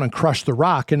and down and crushed the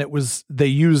rock. And they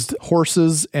used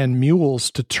horses and mules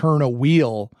to turn a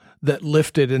wheel that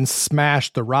lifted and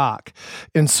smashed the rock.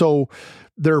 And so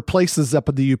there are places up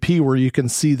at the UP where you can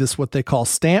see this, what they call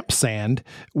stamp sand,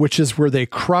 which is where they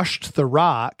crushed the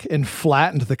rock and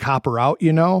flattened the copper out,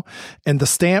 and the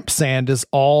stamp sand is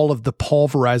all of the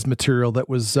pulverized material that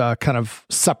was kind of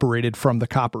separated from the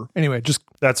copper. Anyway,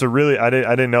 I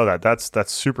didn't know that.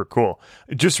 That's super cool.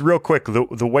 Just real quick,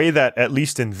 the way that, at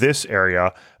least in this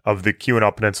area of the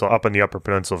Keweenaw Peninsula, up in the Upper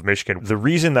Peninsula of Michigan, the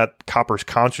reason that copper's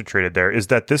concentrated there is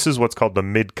that this is what's called the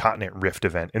Mid-Continent Rift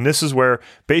event. And this is where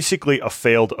basically a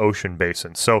failed ocean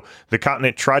basin. So the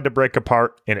continent tried to break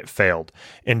apart and it failed.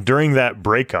 And during that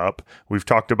breakup, we've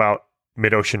talked about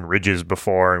mid-ocean ridges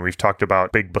before, and we've talked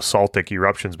about big basaltic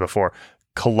eruptions before.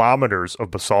 Kilometers of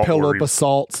basalt. Pillow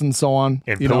basalts and so on.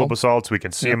 And pillow basalts, we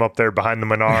can see them up there behind the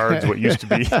Menards, what used to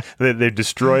be. They've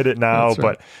destroyed it now. Right.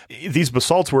 But these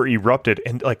basalts were erupted,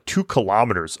 and like 2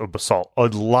 kilometers of basalt, a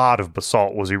lot of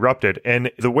basalt was erupted.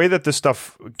 And the way that this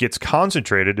stuff gets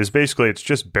concentrated is basically it's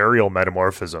just burial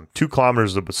metamorphism. 2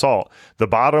 kilometers of basalt. The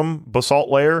bottom basalt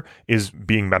layer is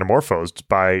being metamorphosed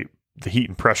by the heat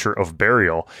and pressure of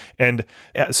burial. And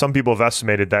some people have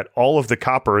estimated that all of the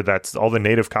copper, that's all the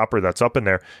native copper that's up in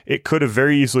there, it could have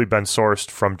very easily been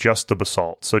sourced from just the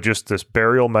basalt. So just this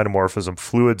burial metamorphism,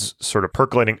 fluids sort of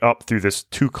percolating up through this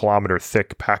 2-kilometer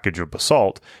thick package of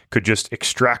basalt could just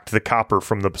extract the copper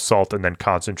from the basalt and then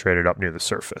concentrate it up near the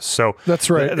surface. So that's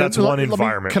right. That's one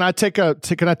environment. Can I take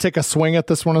a swing at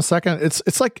this one a second?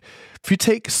 It's like if you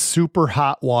take super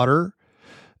hot water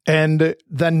and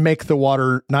then make the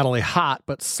water not only hot,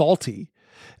 but salty,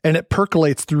 and it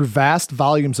percolates through vast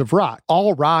volumes of rock.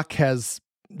 All rock has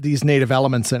these native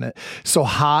elements in it. So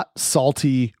hot,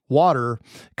 salty water,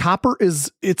 copper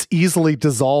it's easily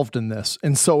dissolved in this.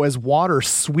 And so as water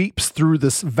sweeps through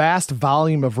this vast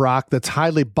volume of rock that's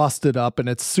highly busted up and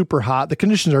it's super hot, the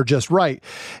conditions are just right.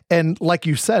 And like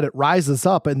you said, it rises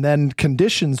up and then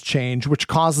conditions change, which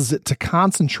causes it to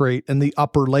concentrate in the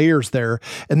upper layers there.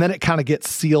 And then it kind of gets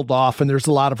sealed off and there's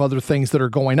a lot of other things that are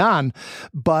going on.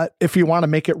 But if you want to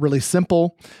make it really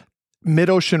simple,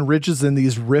 mid-ocean ridges in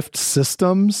these rift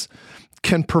systems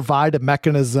can provide a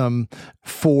mechanism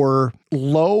for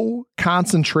low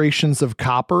concentrations of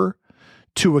copper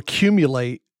to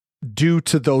accumulate due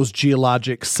to those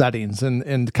geologic settings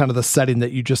and kind of the setting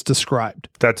that you just described.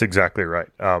 That's exactly right.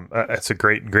 That's a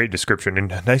great description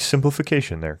and a nice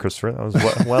simplification there, Christopher. That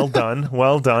was well done.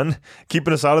 Well done.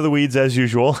 Keeping us out of the weeds as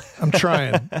usual. I'm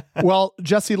trying. Well,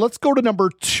 Jesse, let's go to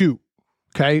number 2.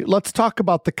 Okay, let's talk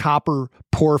about the copper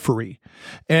porphyry.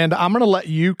 And I'm going to let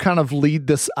you kind of lead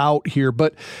this out here.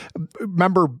 But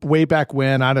remember way back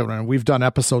when, I don't know, we've done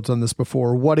episodes on this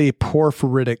before, what a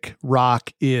porphyritic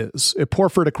rock is. A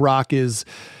porphyritic rock is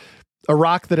a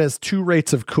rock that has 2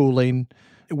 rates of cooling.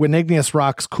 When igneous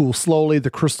rocks cool slowly,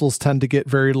 the crystals tend to get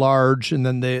very large, and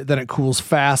then it cools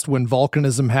fast when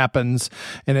volcanism happens,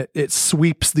 and it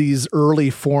sweeps these early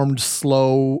formed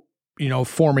slow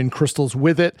forming crystals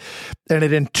with it, and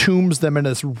it entombs them in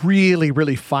this really,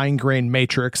 really fine-grained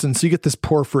matrix. And so you get this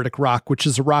porphyritic rock, which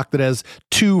is a rock that has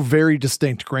 2 very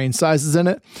distinct grain sizes in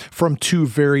it from 2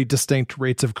 very distinct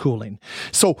rates of cooling.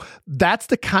 So that's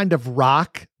the kind of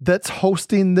rock that's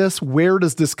hosting this. Where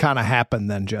does this kind of happen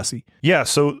then, Jesse? Yeah,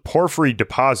 so porphyry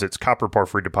deposits, copper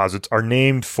porphyry deposits, are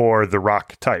named for the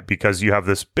rock type because you have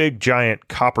this big, giant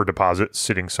copper deposit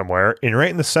sitting somewhere, and right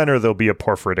in the center, there'll be a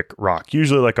porphyritic rock,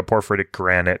 usually like a porphyritic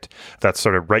granite that's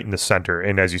sort of right in the center.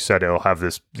 And as you said, it'll have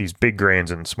these big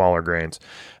grains and smaller grains,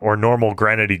 or normal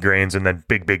granity grains and then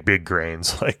big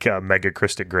grains like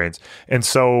megacrystic grains. And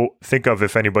so think of,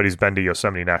 if anybody's been to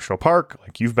Yosemite National Park,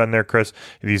 like you've been there, Chris,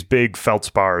 these big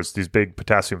feldspars, these big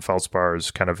potassium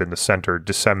feldspars kind of in the center,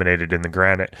 disseminated in the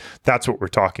granite. That's what we're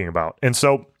talking about. And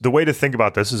so the way to think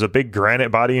about this is a big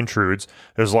granite body intrudes.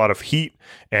 There's a lot of heat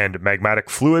and magmatic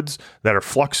fluids that are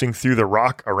fluxing through the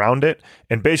rock around it.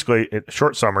 And basically,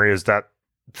 short summary is that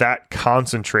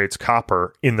concentrates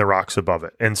copper in the rocks above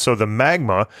it. And so the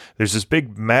magma, there's this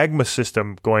big magma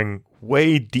system going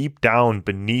way deep down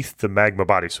beneath the magma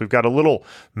body. So we've got a little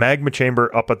magma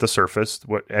chamber up at the surface,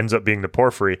 what ends up being the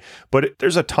porphyry, but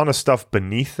there's a ton of stuff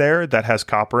beneath there that has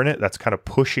copper in it that's kind of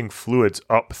pushing fluids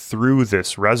up through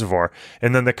this reservoir.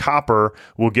 And then the copper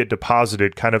will get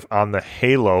deposited kind of in the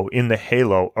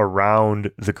halo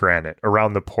around the granite,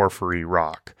 around the porphyry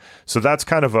rock. So that's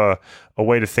kind of a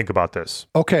way to think about this.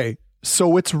 Okay,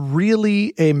 so it's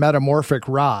really a metamorphic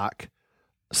rock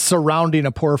surrounding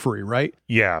a porphyry, right?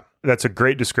 Yeah, that's a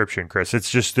great description, Chris. It's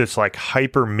just this like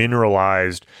hyper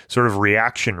mineralized sort of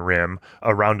reaction rim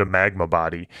around a magma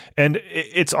body. And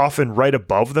it's often right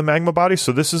above the magma body.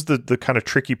 So this is the kind of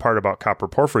tricky part about copper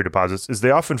porphyry deposits, is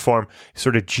they often form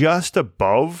sort of just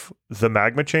above the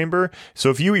magma chamber. So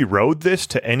if you erode this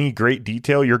to any great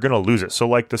detail, you're going to lose it. So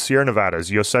like the Sierra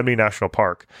Nevadas, Yosemite National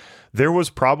Park, there was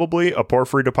probably a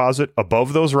porphyry deposit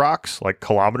above those rocks, like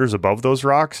kilometers above those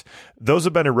rocks. Those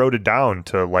have been eroded down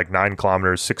to like 9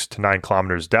 kilometers, 6 to 9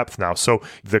 kilometers depth now. So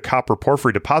the copper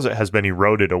porphyry deposit has been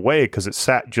eroded away because it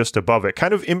sat just above it,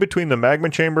 kind of in between the magma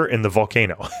chamber and the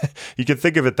volcano. You can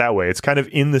think of it that way. It's kind of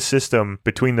in the system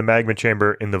between the magma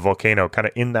chamber and the volcano, kind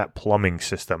of in that plumbing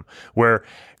system where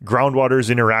groundwater is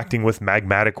interacting with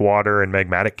magmatic water and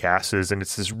magmatic gases, and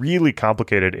it's this really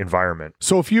complicated environment.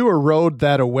 So if you erode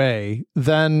that away,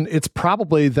 then it's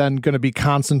probably then going to be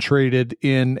concentrated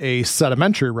in a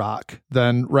sedimentary rock,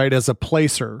 then, right, as a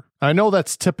placer. I know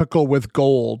that's typical with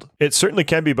gold. It certainly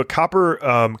can be, but copper,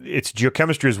 its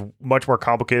geochemistry is much more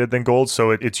complicated than gold,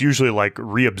 so it's usually like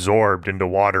reabsorbed into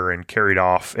water and carried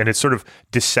off, and it's sort of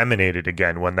disseminated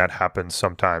again when that happens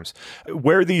sometimes.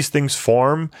 Where these things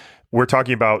form, we're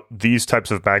talking about these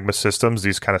types of magma systems,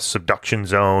 these kind of subduction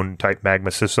zone type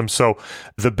magma systems. So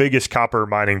the biggest copper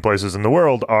mining places in the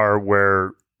world are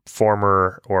where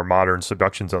former or modern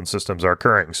subduction zone systems are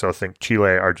occurring. So think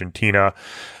Chile, Argentina,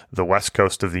 the west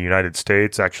coast of the United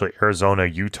States, actually Arizona,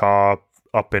 Utah,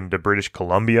 up into British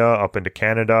Columbia, up into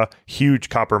Canada, huge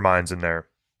copper mines in there.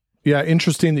 Yeah,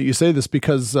 interesting that you say this,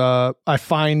 because I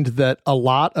find that a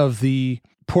lot of the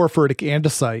porphyritic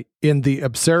andesite in the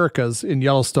Absarokas in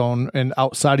Yellowstone and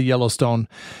outside of Yellowstone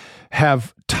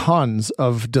have tons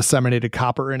of disseminated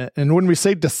copper in it. And when we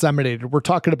say disseminated, we're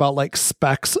talking about like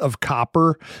specks of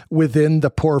copper within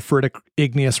the porphyritic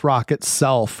igneous rock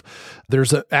itself.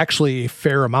 There's actually a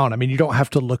fair amount. I mean, you don't have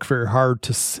to look very hard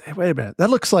to say, wait a minute, that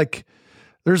looks like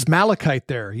there's malachite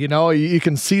there. You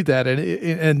can see that,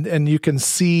 and you can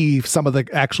see some of the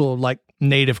actual like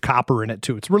native copper in it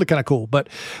too. It's really kind of cool,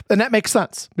 and that makes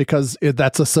sense because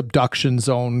that's a subduction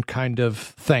zone kind of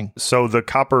thing. So the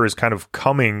copper is kind of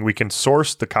coming. We can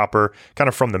source the copper kind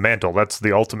of from the mantle. That's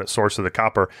the ultimate source of the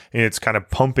copper, and it's kind of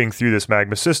pumping through this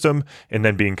magma system and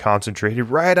then being concentrated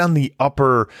right on the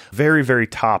upper, very, very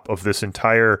top of this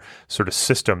entire sort of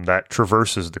system that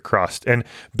traverses the crust. And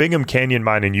Bingham Canyon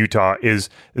Mine in Utah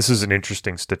this is an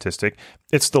interesting statistic.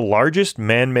 It's the largest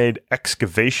man-made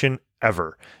excavation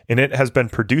ever, and it has been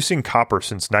producing copper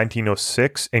since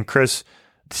 1906. And Chris,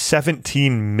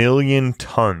 17 million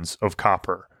tons of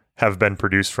copper have been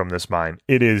produced from this mine.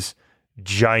 It is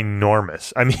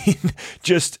ginormous. I mean,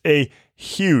 just a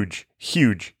huge,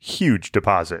 huge, huge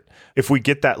deposit. If we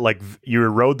get that, like, you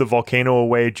erode the volcano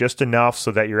away just enough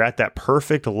so that you're at that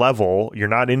perfect level, you're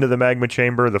not into the magma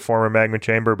chamber, the former magma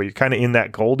chamber, but you're kind of in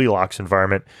that Goldilocks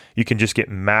environment, you can just get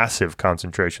massive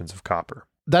concentrations of copper.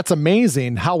 That's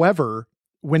amazing. However,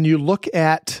 when you look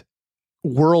at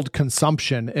world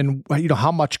consumption and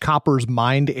how much copper is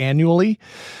mined annually,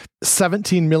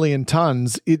 17 million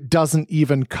tons, it doesn't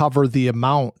even cover the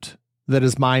amount that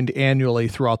is mined annually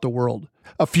throughout the world.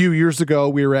 A few years ago,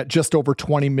 we were at just over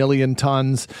 20 million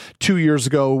tons. 2 years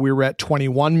ago, we were at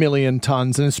 21 million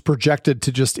tons, and it's projected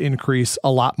to just increase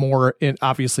a lot more. And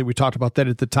obviously, we talked about that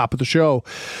at the top of the show.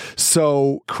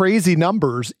 So crazy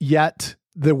numbers, yet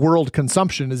the world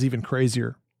consumption is even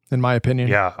crazier, in my opinion.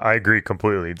 Yeah, I agree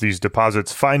completely. These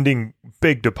deposits, finding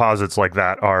big deposits like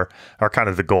that are kind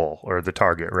of the goal or the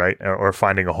target, right? Or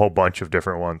finding a whole bunch of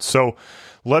different ones. So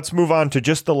let's move on to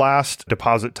just the last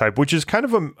deposit type, which is kind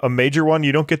of a major one.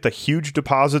 You don't get the huge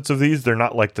deposits of these. They're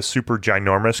not like the super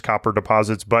ginormous copper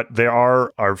deposits, but they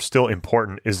are still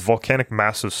important, is volcanic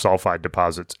massive sulfide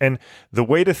deposits. And the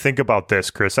way to think about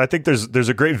this, Chris, I think there's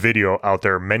a great video out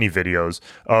there, many videos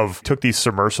took these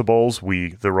submersibles,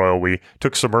 the royal we,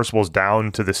 took submersibles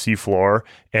down to the seafloor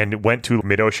and went to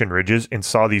mid-ocean ridges and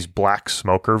saw these black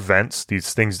smoker vents,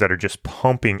 these things that are just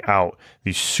pumping out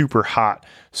these super hot,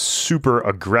 super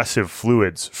aggressive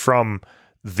fluids from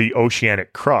the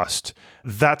oceanic crust.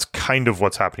 That's kind of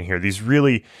what's happening here. These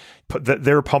really,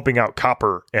 they're pumping out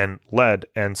copper and lead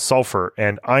and sulfur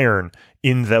and iron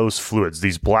in those fluids.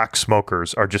 These black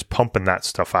smokers are just pumping that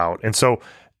stuff out. And so,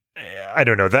 I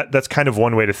don't know, that's kind of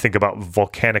one way to think about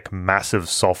volcanic massive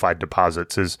sulfide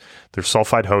deposits is they're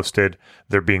sulfide hosted,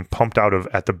 they're being pumped out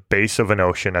at the base of an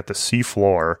ocean at the sea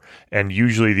floor, and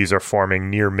usually these are forming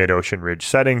near mid-ocean ridge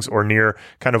settings or near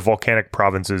kind of volcanic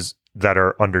provinces that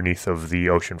are underneath of the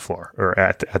ocean floor or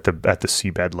at the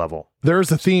seabed level.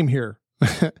 There's a theme here.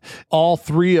 All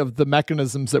three of the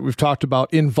mechanisms that we've talked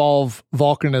about involve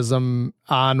volcanism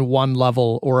on one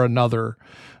level or another.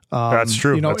 That's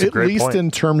true. That's a great point. At least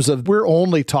in terms of, we're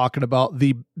only talking about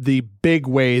the big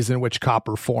ways in which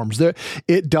copper forms.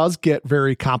 It does get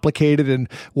very complicated. And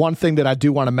one thing that I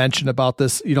do want to mention about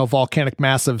this, volcanic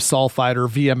massive sulfide or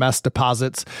VMS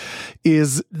deposits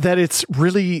is that it's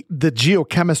really, the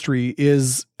geochemistry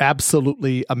is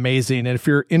absolutely amazing. And if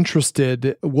you're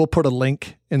interested, we'll put a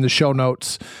link in the show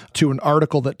notes to an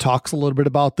article that talks a little bit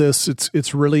about this.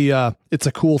 It's really, it's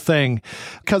a cool thing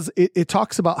because it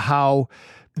talks about how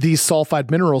these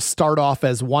sulfide minerals start off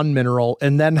as one mineral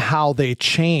and then how they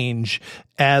change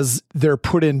as they're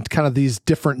put in kind of these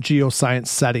different geoscience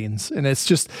settings. And it's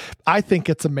just, I think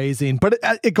it's amazing, but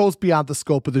it goes beyond the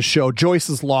scope of the show. Joyce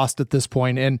is lost at this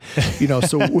point, and,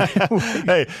 so.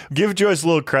 Hey, give Joyce a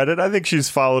little credit. I think she's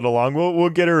followed along. We'll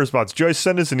get her response. Joyce,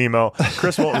 send us an email.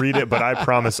 Chris won't read it, but I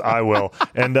promise I will.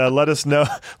 And let us know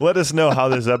how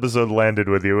this episode landed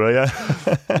with you, will you?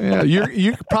 Yeah,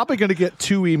 you're probably going to get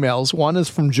 2 emails. One is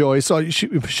from Joyce, so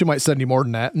she might send you more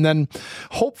than that. And then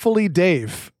hopefully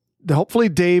Dave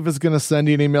is going to send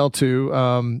you an email too.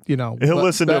 He'll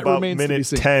listen to about minute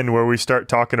 10 where we start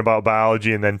talking about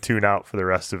biology and then tune out for the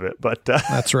rest of it. But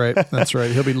that's right.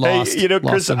 He'll be lost. Hey, Chris,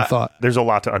 lost in thought. There's a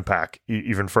lot to unpack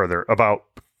even further about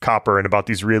copper and about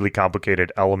these really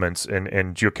complicated elements and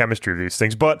geochemistry of these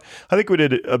things. But I think we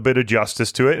did a bit of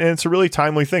justice to it. And it's a really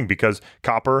timely thing because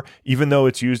copper, even though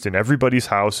it's used in everybody's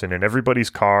house and in everybody's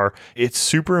car, it's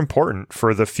super important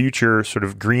for the future sort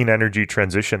of green energy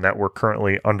transition that we're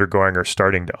currently undergoing or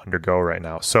starting to undergo right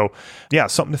now. So yeah,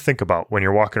 something to think about when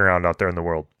you're walking around out there in the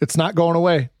world. It's not going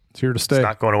away. It's here to stay. It's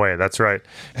not going away. That's right.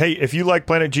 Hey, if you like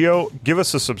Planet Geo, give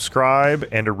us a subscribe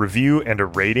and a review and a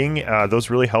rating. Those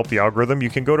really help the algorithm. You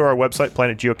can go to our website,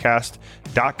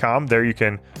 planetgeocast.com. There you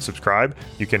can subscribe.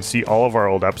 You can see all of our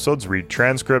old episodes, read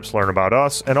transcripts, learn about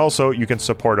us, and also you can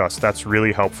support us. That's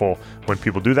really helpful when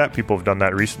people do that. People have done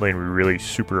that recently, and we really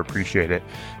super appreciate it.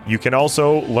 You can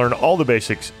also learn all the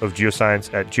basics of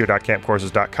geoscience at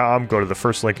geo.campcourses.com. Go to the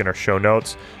first link in our show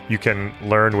notes. You can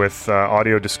learn with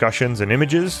audio discussions and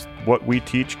images what we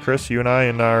teach, Chris, you and I,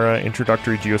 in our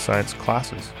introductory geoscience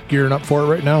classes. Gearing up for it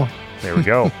right now. There we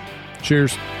go.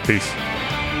 Cheers. Peace.